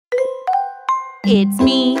It's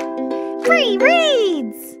me, Bri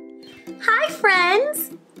Reads! Hi friends,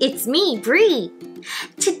 it's me, Bri.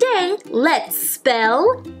 Today, let's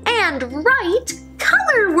spell and write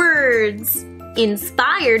color words.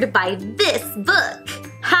 Inspired by this book,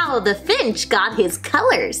 How the Finch Got His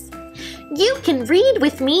Colors. You can read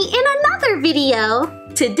with me in another video.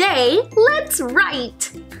 Today, let's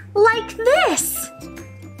write like this.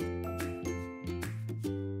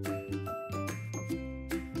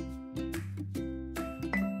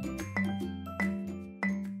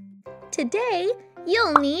 Today,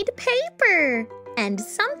 you'll need paper and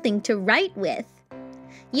something to write with.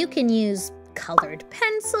 You can use colored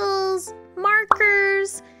pencils,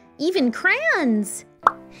 markers, even crayons.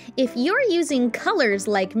 If you're using colors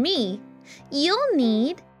like me, you'll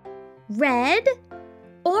need red,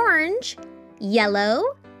 orange, yellow,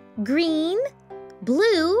 green,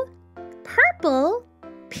 blue, purple,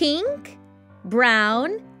 pink,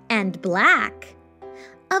 brown, and black.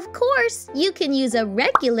 Of course, you can use a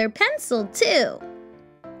regular pencil too.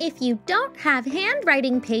 If you don't have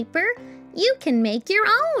handwriting paper, you can make your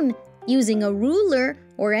own using a ruler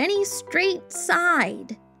or any straight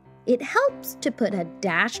side. It helps to put a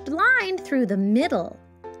dashed line through the middle.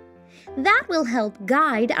 That will help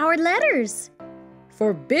guide our letters.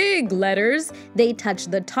 For big letters, they touch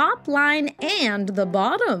the top line and the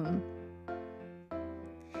bottom.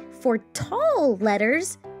 For tall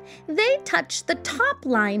letters, they touch the top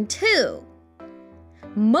line too.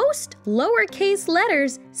 Most lowercase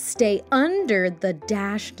letters stay under the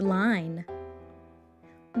dashed line.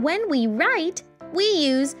 When we write, we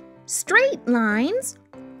use straight lines,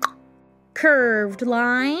 curved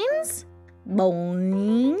lines,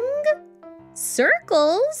 boing,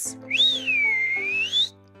 circles,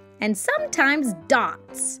 and sometimes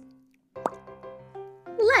dots.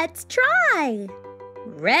 Let's try.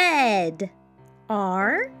 Red.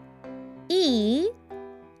 R-E-D.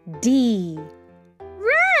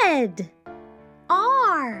 Red.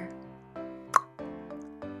 R.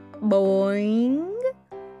 Boing.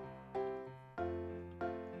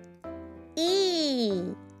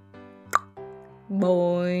 E.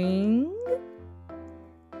 Boing.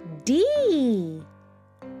 D.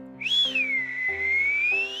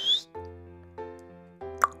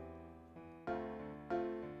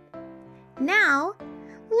 Now,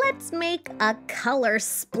 let's make a color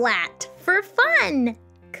splat for fun.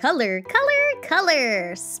 Color, color,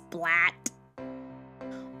 color, splat.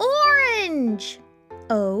 Orange.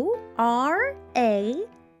 O-R-A-N-G-E.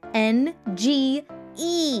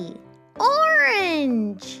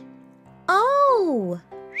 Orange. O.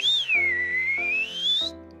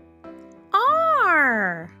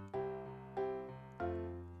 R.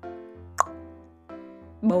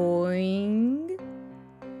 Boing.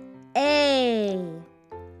 A.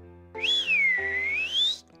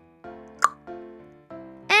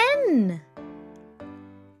 N.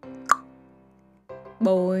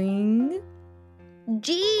 Boing.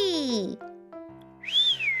 G.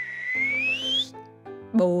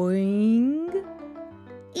 Boing.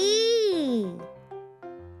 E.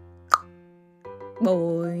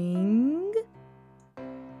 Boing.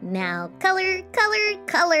 Now color, color,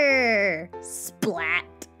 color. Splat.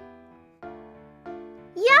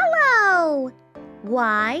 Yellow.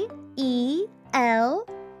 Y-E-L-L-O-W.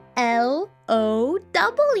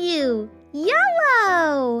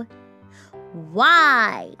 Yellow.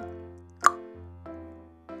 Y.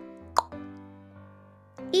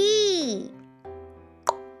 E.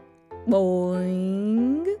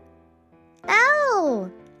 Boing.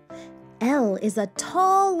 L. L is a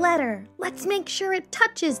tall letter. Let's make sure it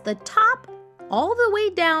touches the top all the way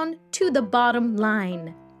down to the bottom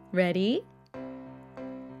line. Ready?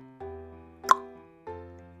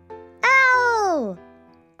 L.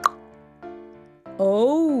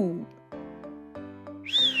 O.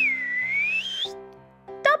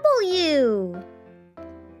 W.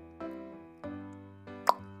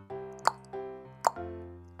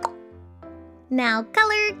 Now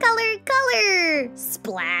color, color, color.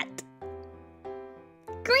 Splat.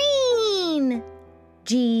 Green.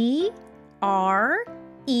 G-R-E-E-N.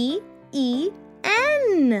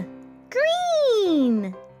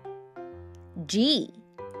 Green. G.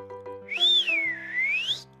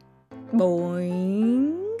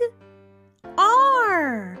 Boing.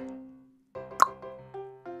 R.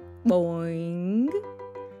 Boing.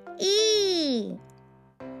 E.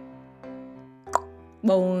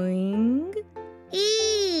 Boing.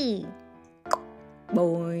 E.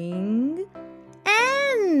 Boing.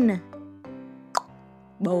 N.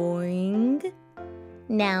 Boing.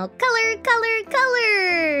 Now color, color,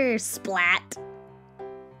 color. Splat.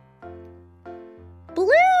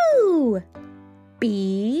 Blue.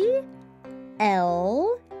 B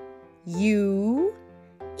L-U-E,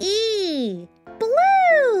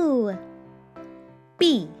 blue.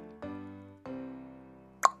 B.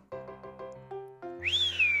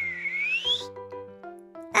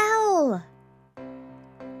 L.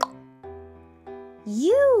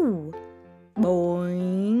 U.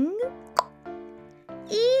 Boing.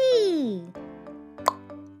 E.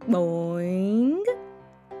 Boing.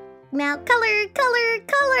 Now color, color,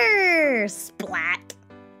 color. Splat.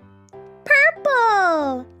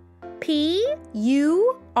 Purple. P-U-R-P-L-E.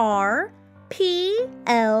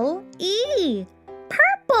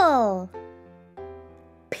 Purple.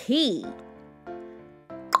 P.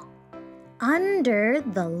 Under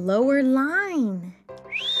the lower line.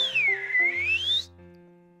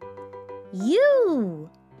 U.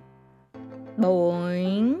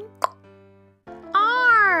 Boing.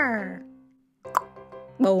 R.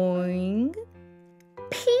 Boing.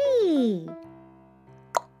 P.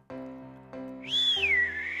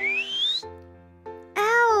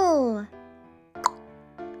 L.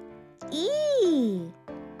 E.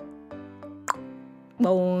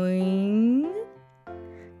 Boing.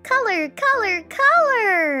 Color, color,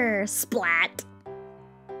 color. Splat.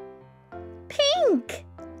 Pink.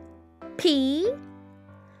 P-I-N-K.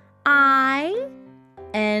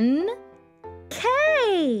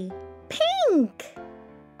 Pink.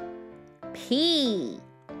 P.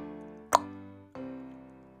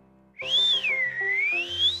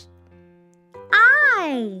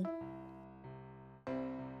 I.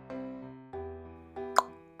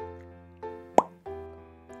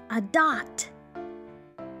 A dot.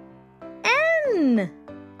 N.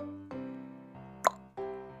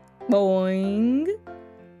 Boing.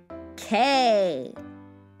 K.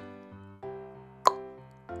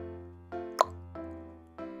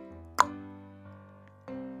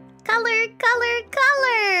 Color, color,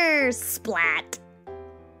 color. Splat.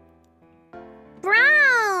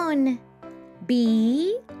 Brown.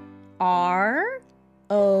 B-R-O-W-N.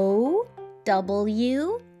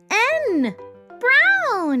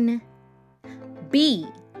 Brown. B.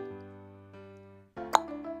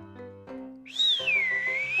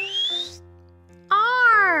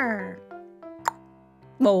 R.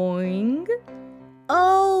 Boing.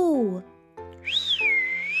 O.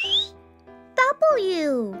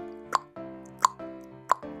 W.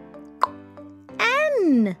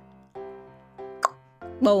 N.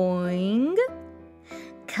 Boing.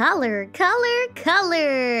 Color, color,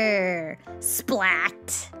 color.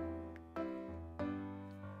 Splat.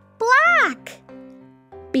 Black.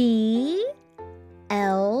 B.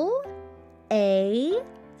 L. A.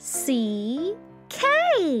 C.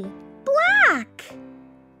 K. Black.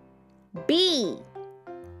 B.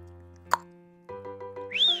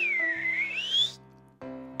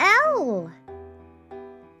 L.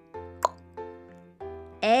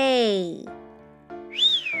 A.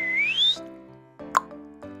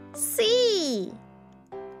 C.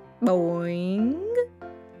 Boing.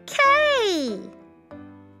 K.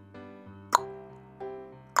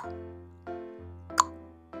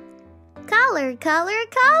 Color, color,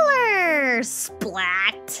 color.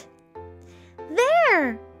 Splat.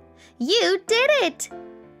 There. You did it.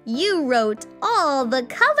 You wrote all the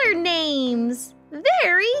color names.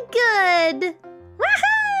 Very good.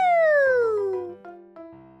 Woohoo!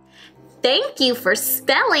 Thank you for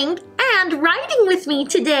spelling and writing with me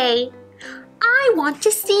today. I want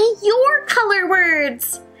to see your color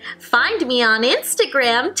words. Find me on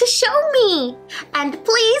Instagram to show me. And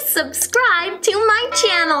please subscribe to my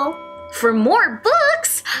channel for more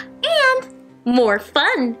books and more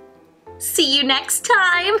fun. See you next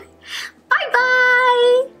time.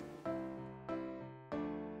 Bye-bye.